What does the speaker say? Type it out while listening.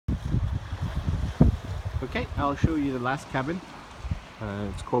Okay, I'll show you the last cabin.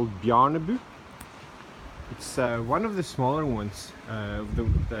 It's called Bjarnebua. It's one of the smaller ones,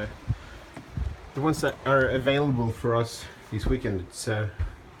 the ones that are available for us this weekend.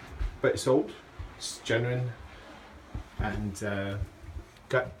 But it's old, it's genuine, and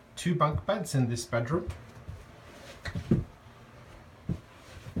got 2 bunk beds in this bedroom.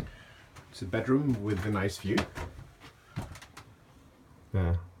 It's a bedroom with a nice view,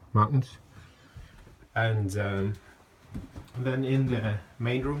 the mountains, and then in the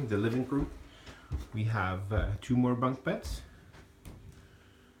main room, the living room, we have 2 more bunk beds.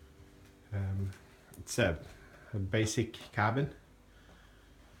 It's a basic cabin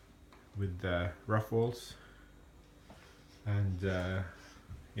with rough walls, and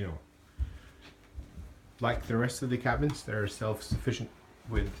you know, like the rest of the cabins, they're self-sufficient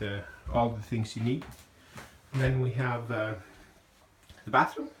with all the things you need. And then we have the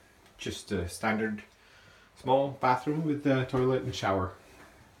bathroom, just a standard small bathroom with a toilet and shower.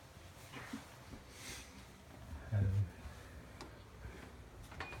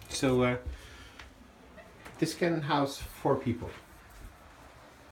 So this can house 4 people.